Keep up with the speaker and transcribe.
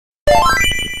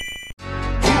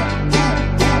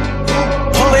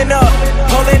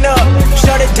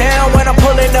down when I'm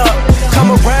pulling up. Come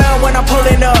around when I'm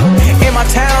pulling up. In my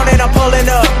town and I'm pulling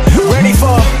up. Ready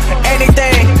for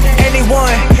anything,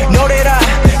 anyone. Know that I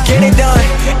get it done.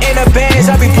 In the bands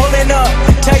I be pulling up.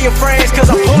 Tell your friends cause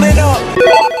I'm pulling up.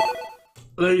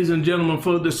 Ladies and gentlemen,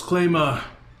 full disclaimer,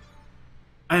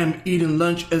 I am eating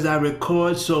lunch as I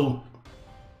record, so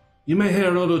you may hear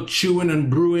a little chewing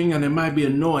and brewing and it might be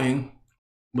annoying,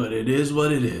 but it is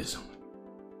what it is.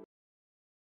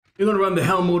 You're gonna run the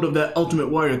hell mode of that Ultimate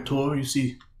Warrior tour. You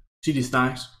see these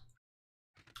things?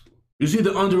 You see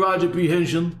the entourage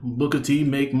apprehension, Booker T,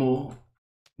 make more,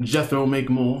 Jethro, make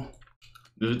more.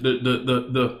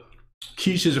 The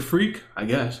Keish is a freak, I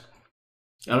guess.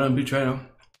 LMB trainer.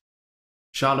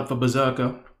 Charlotte for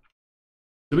Berserker.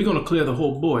 So we're gonna clear the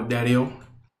whole board, Daddy-o.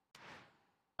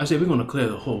 I said we're gonna clear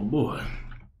the whole board.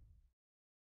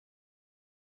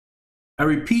 I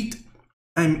repeat,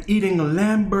 I'm eating a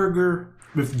lamb burger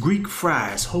with Greek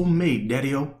fries, homemade,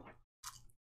 Daddy-o.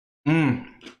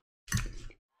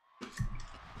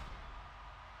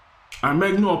 I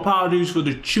make no apologies for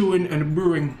the chewing and the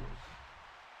brewing.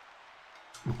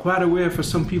 I'm quite aware for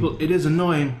some people it is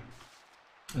annoying.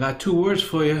 I got 2 words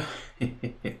for you.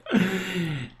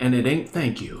 And it ain't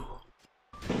thank you.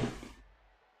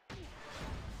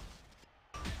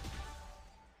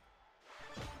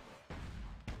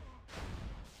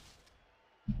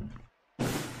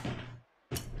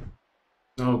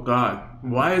 Oh God,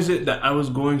 why is it that I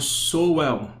was going so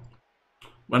well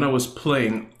when I was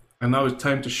playing and now it's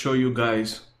time to show you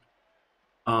guys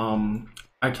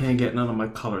I can't get none of my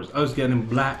colors. I was getting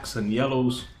blacks and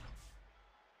yellows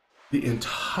the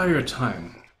entire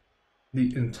time.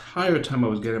 The entire time I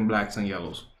was getting blacks and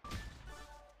yellows.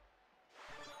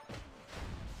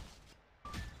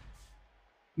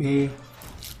 Maybe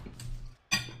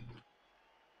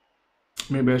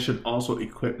I should also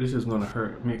equip. This is gonna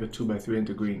hurt. Make a 2x3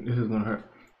 into green. This is gonna hurt.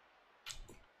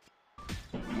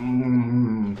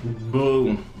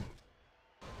 Boom.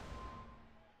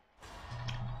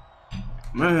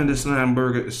 Man, this lamb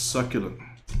burger is succulent.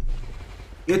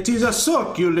 It is a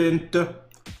succulent.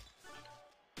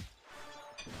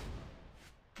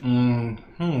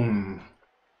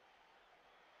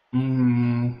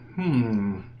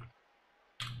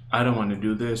 I don't want to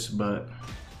do this, but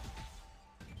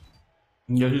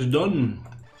yeah, it's done.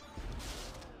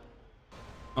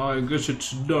 I guess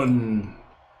it's done.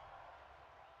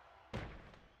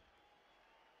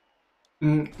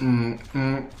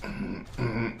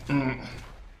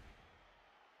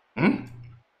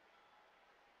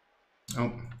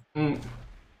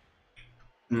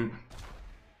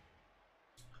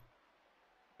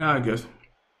 Yeah,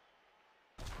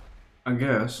 I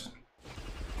guess.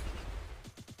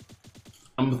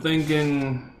 I'm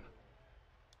thinking.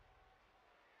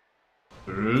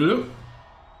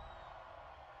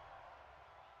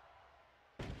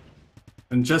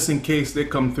 And just in case they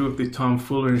come through with the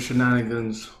tomfoolery and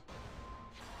shenanigans,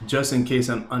 just in case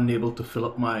I'm unable to fill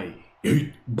up my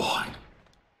 8 board,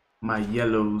 my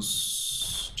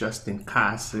yellows, just in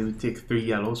case, it would take 3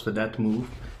 yellows for that move.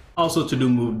 Also to do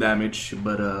move damage,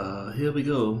 but here we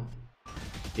go.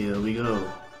 Here we go.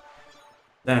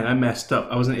 Dang, I messed up.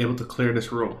 I wasn't able to clear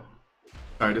this row.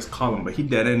 Sorry, this column, but he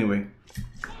dead anyway.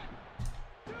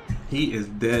 He is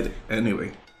dead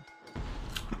anyway.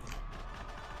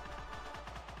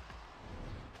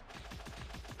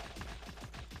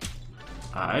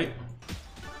 Alright.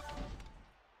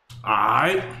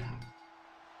 Alright.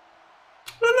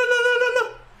 No.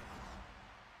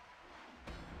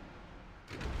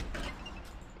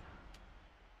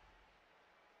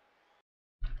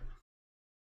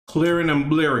 Clearing and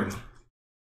blearing.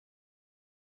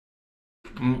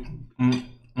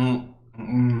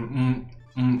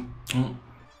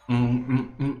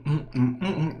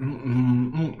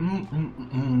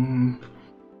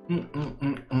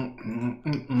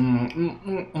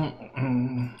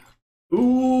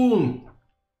 Ooh,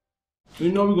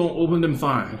 you know we're gonna open them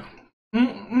fine.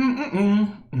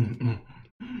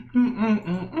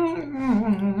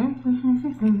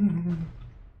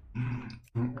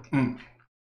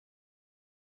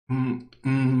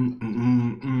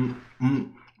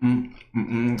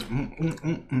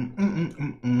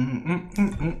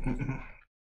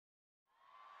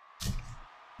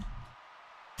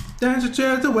 Dance your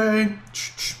chairs away.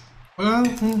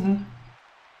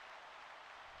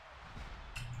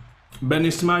 Benny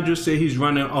Smadger say he's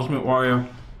running Ultimate Warrior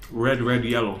red,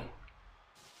 yellow.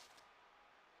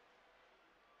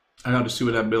 I got to see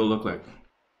what that build look like.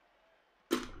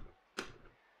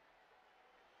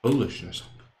 Foolishness.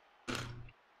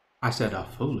 I said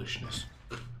foolishness.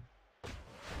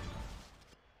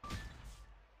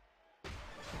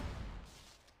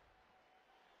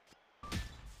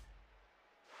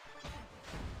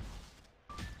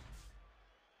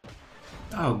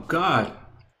 Oh God.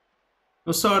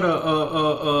 No sort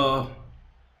of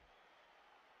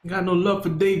got no love for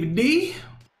Davey D.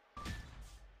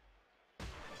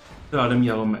 All them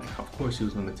yellow men. Of course he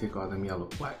was gonna take all them yellow.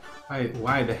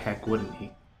 Why the heck wouldn't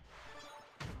he?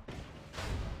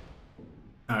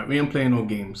 Alright, we ain't playing no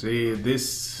games.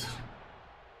 This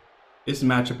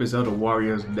matchup is out of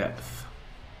Warriors depth.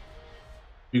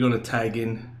 We're gonna tag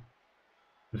in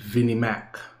Vinnie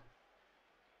Mac.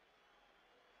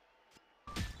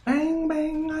 Bang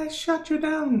bang, I shut you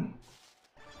down.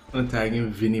 I'm gonna tag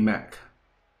in Vinnie Mac.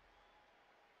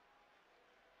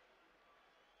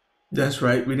 That's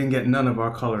right, we didn't get none of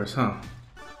our colors, huh?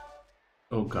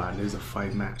 Oh God, there's a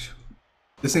fight match.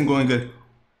 This ain't going good.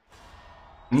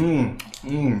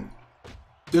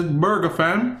 This burger,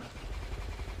 fam.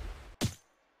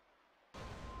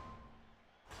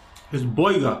 His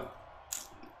boyga.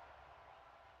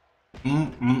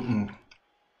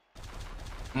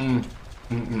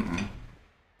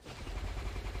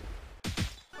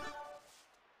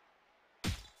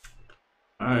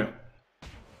 Alright.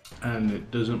 And it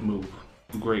doesn't move.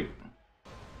 Great.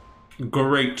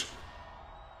 Great.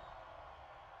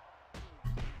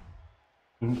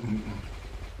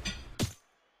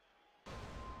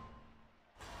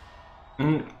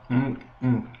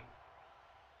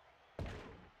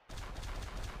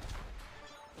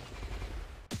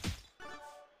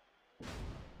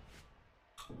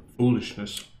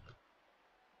 Foolishness.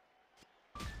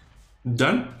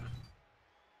 Done?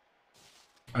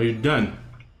 Are you done?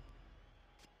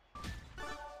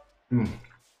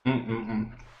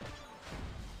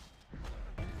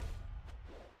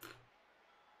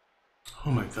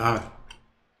 Oh my God.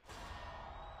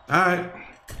 Alright.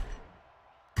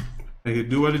 Make it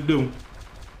do what it do.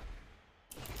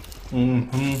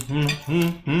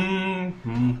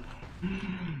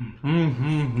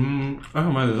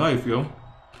 Oh my life, yo.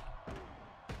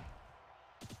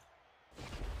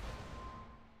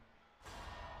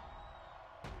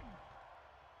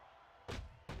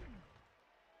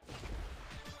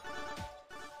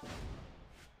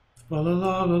 La la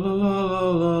la la la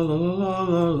la la la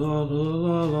la la la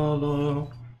la la la.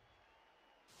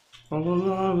 La la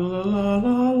la la la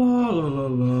la la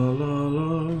la la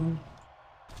la.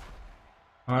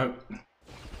 Alright.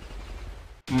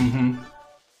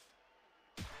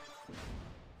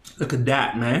 Look at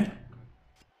that, man.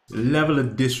 Level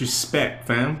of disrespect,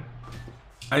 fam.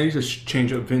 I need to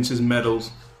change up Vince's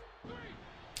medals.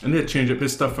 I need to change up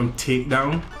his stuff from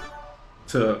takedown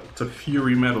to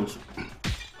Fury medals.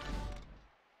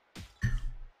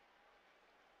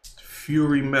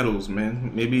 Fury medals,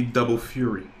 man. Maybe double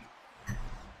Fury.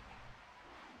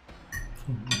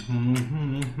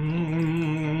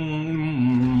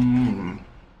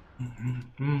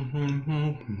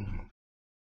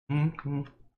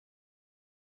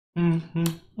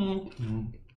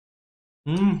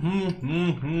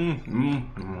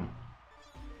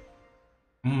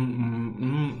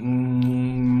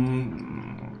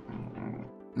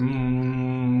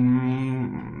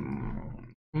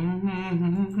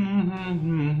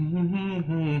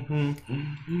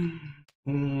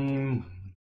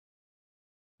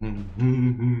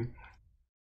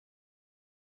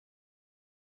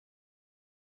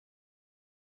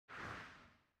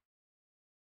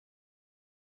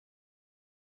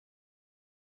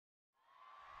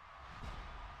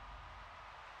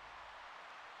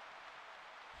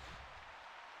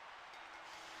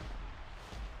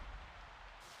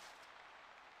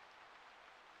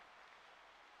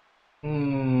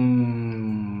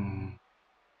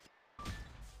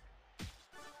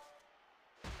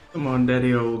 Come on,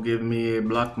 Daddy, will give me a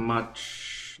black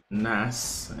match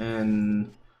NAS,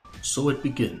 and so it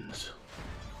begins.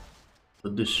 The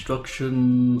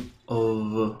destruction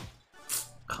of...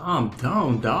 Calm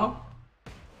down, dog.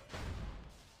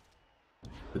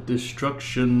 The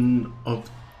destruction of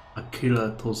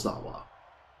Akira Tozawa.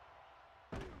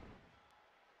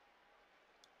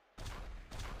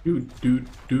 Do do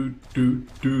do do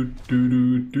do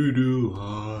do do do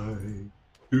I.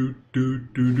 Do do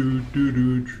do do do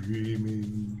do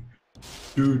dreaming.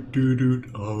 Do do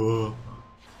do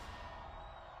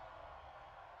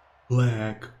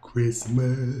Black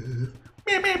Christmas.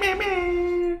 Me, me, me,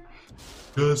 me.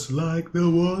 Just like the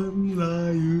ones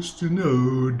I used to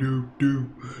know. Do do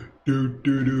do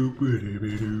do do do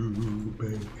do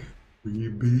baby.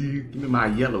 Give me my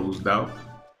yellows, dog.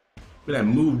 With that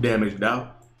move damage, dog.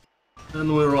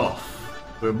 And we're off.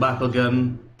 We're back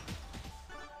again.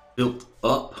 Built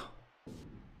up.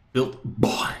 Built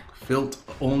boy. Built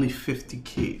only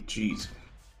 50k. Jeez.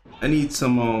 I need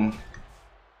some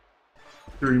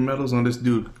 3 medals on this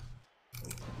dude.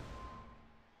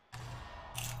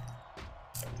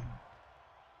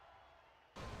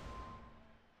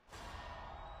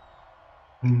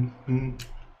 Poor,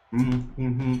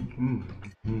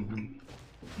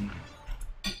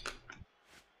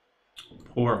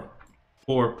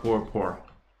 poor, poor, poor.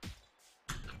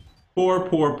 Poor,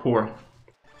 poor, poor.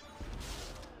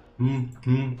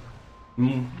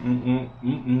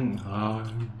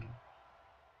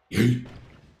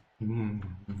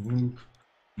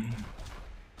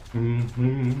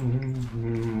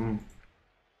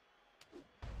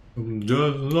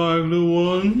 Just like the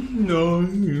one I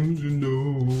used to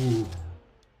know.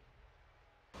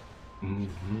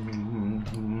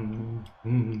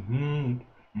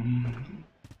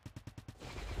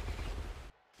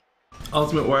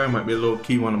 Ultimate Warrior might be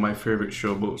low-key one of my favorite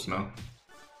showboats now.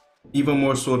 Even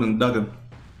more so than Duggan.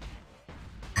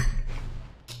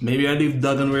 Maybe I leave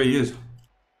Duggan where he is.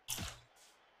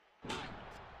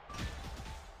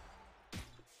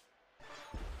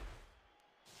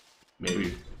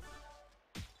 Maybe.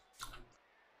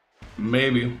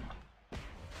 Maybe.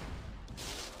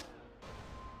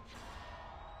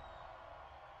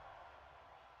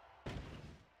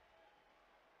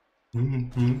 I'm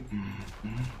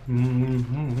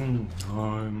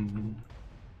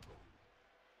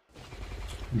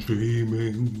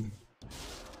dreaming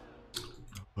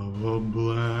of a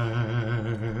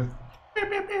black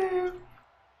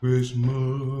Christmas,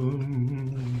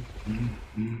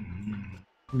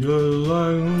 just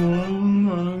like the one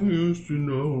I used to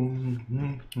know.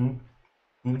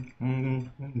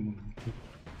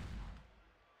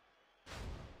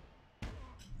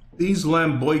 These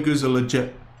Lamboigas are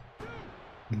legit.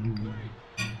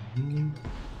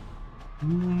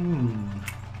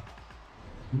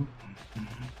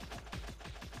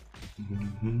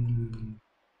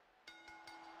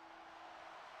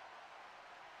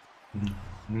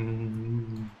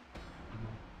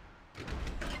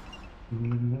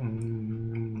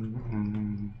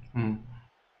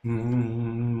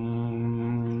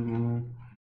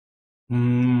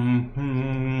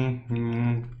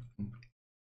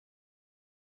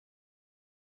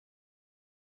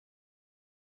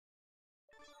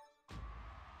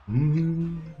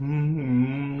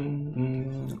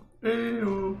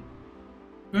 Ew.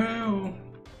 Ew.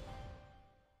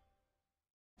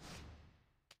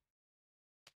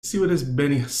 See what this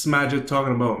Benny Smadger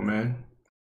talking about, man.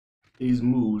 These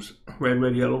moves. Red,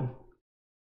 red, yellow.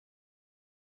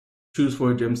 Choose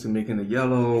 4 gems to make in the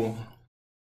yellow.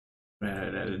 Da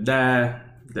da da da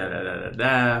da da da da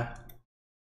da.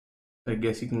 I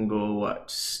guess you can go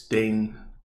what? Sting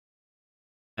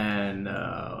and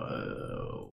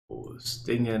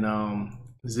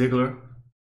Ziggler,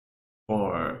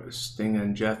 or Sting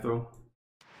and Jethro.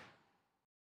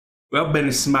 Well, Benny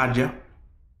Smadger,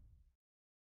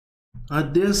 I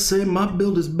dare say my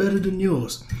build is better than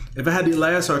yours. If I had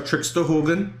Elias or Trickster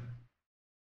Hogan,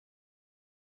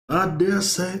 I dare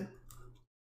say.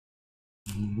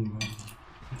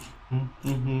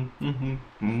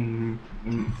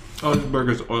 Oh, this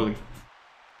burger's oily.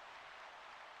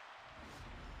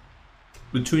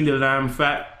 Between the lamb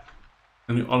fat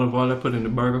and the olive oil I put in the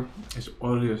burger, it's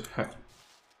oily as heck.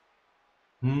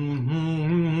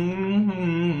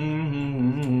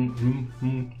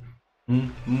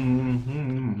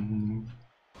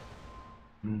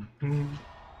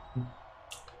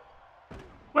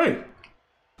 Wait,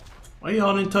 why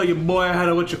y'all didn't tell your boy I had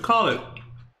a, what you call it,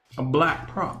 a black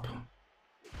prop?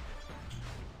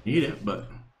 Need it, but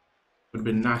would have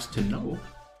been nice to know.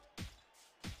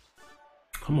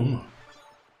 Come on,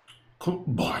 come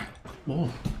boy, come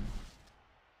on.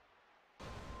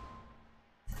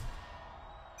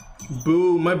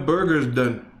 Boo, my burger's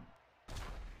done.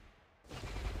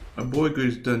 My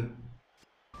burger's done.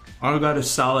 All I got is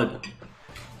salad.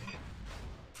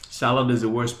 Salad is the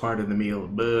worst part of the meal.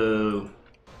 Boo.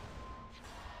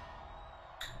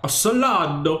 A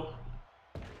salad.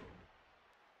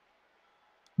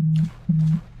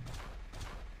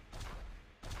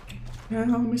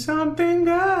 Tell me something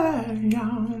good.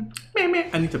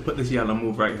 I need to put this yellow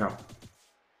move right here,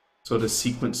 so the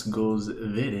sequence goes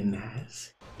very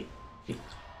nice.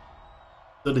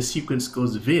 So the sequence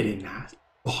goes very nice.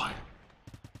 Boy.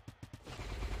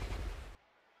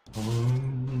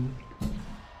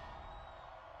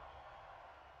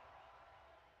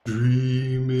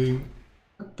 Dreaming.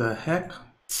 What the heck?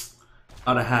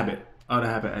 Out of habit. Out of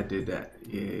habit I did that.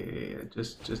 Yeah.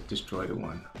 Just destroy the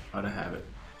one. Out of habit.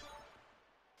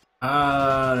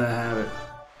 Out of habit.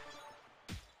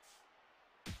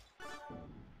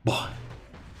 Boy.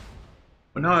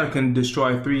 But now I can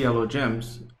destroy 3 yellow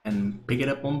gems and pick it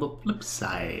up on the flip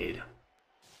side.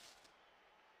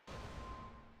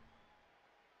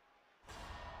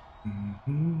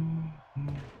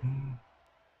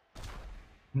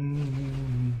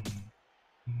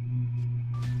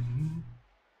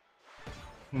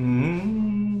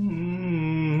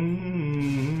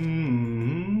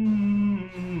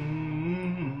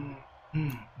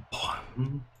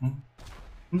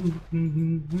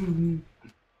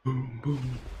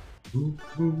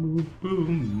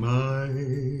 boom.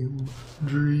 I'm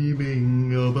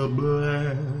dreaming of a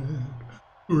black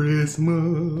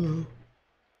Christmas.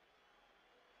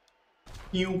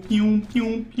 Pew pew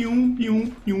pew pew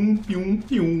pew pew pew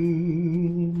pew.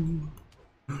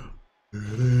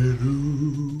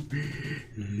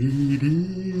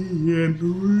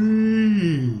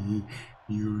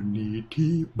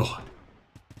 Reunity. Boy,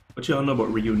 what y'all know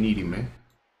about Reunity, man?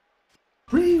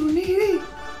 Reunity.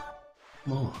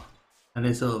 More. And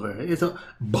it's over. It's a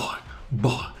boy.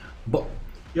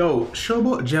 Yo,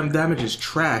 Showboat gem damage is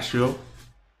trash, yo.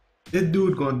 This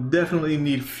dude gonna definitely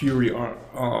need Fury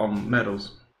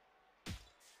medals.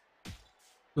 As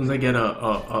soon as I get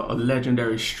a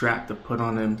legendary strap to put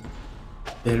on him,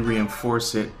 then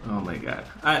reinforce it. Oh my god.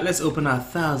 Alright, let's open our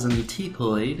 1000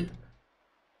 T-Poid.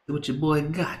 See what your boy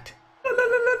got.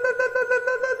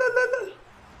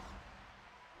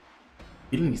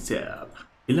 Feeling yourself.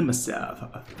 Feeling myself.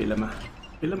 Feeling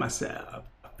myself.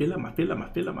 Feeling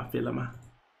my.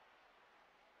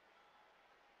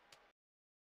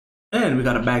 And we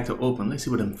got a bag to open. Let's see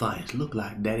what them things look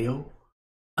like, Daddy-o.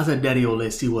 I said, Daddy-o,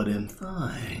 let's see what them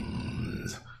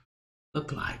things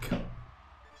look like.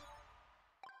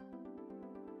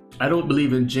 I don't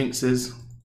believe in jinxes,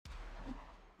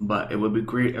 but it would be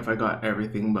great if I got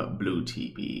everything but blue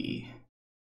TP.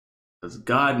 Because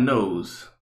God knows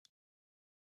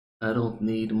I don't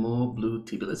need more blue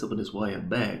TP. Let's open this wire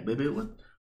bag, baby. What?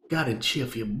 Got to cheer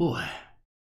for your boy.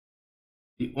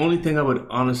 The only thing I would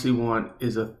honestly want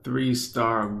is a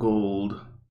 3-star gold.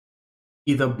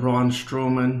 Either Braun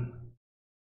Strowman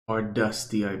or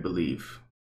Dusty, I believe.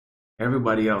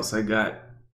 Everybody else I got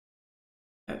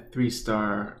at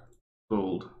 3-star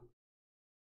gold.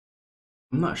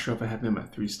 I'm not sure if I have him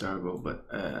at 3-star gold, but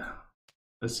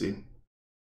let's see.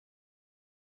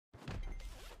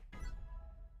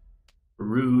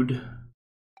 Rude.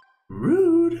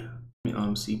 Let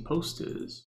me see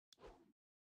posters.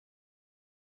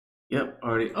 Yep,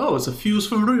 already. Oh, it's a fuse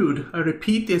for Rude. I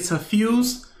repeat, it's a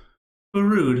fuse for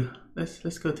Rude.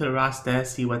 Let's go to the roster,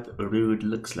 see what Rude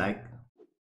looks like.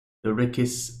 The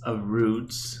Rickis of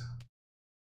Rudes.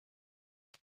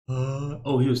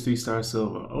 Oh, he was 3-star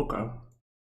silver. Okay,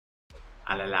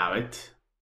 I'll allow it.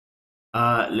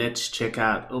 Let's check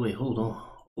out. Oh wait, hold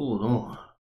on.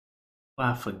 Well,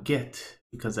 I forget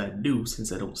because I do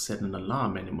since I don't set an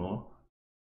alarm anymore.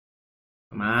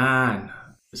 Come on,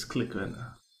 just click on.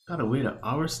 Gotta wait an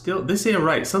hour still. This ain't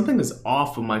right. Something is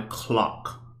off with my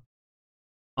clock.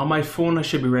 On my phone, I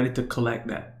should be ready to collect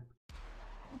that.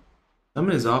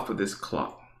 Something is off with this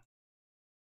clock.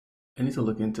 I need to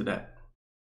look into that.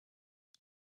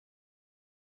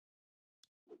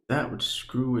 That would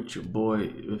screw with your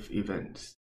boy with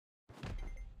events.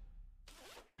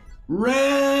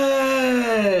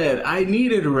 Red! I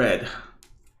needed red.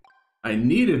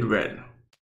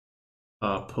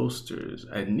 Posters.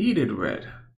 I needed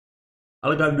red.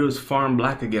 All I gotta do is farm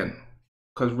black again.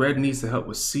 Because red needs to help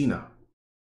with Cena.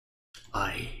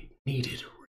 I needed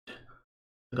red.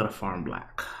 I gotta farm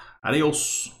black.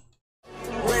 Adios.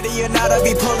 Ready or not, I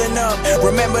be pulling up.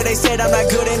 Remember they said I'm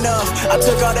not good enough. I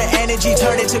took all the energy,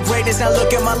 turned it to greatness. Now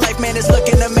look at my life, man, it's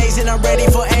looking amazing. I'm ready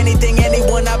for anything,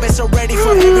 anyone. I've been so ready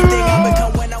for everything I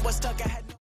become when I was stuck.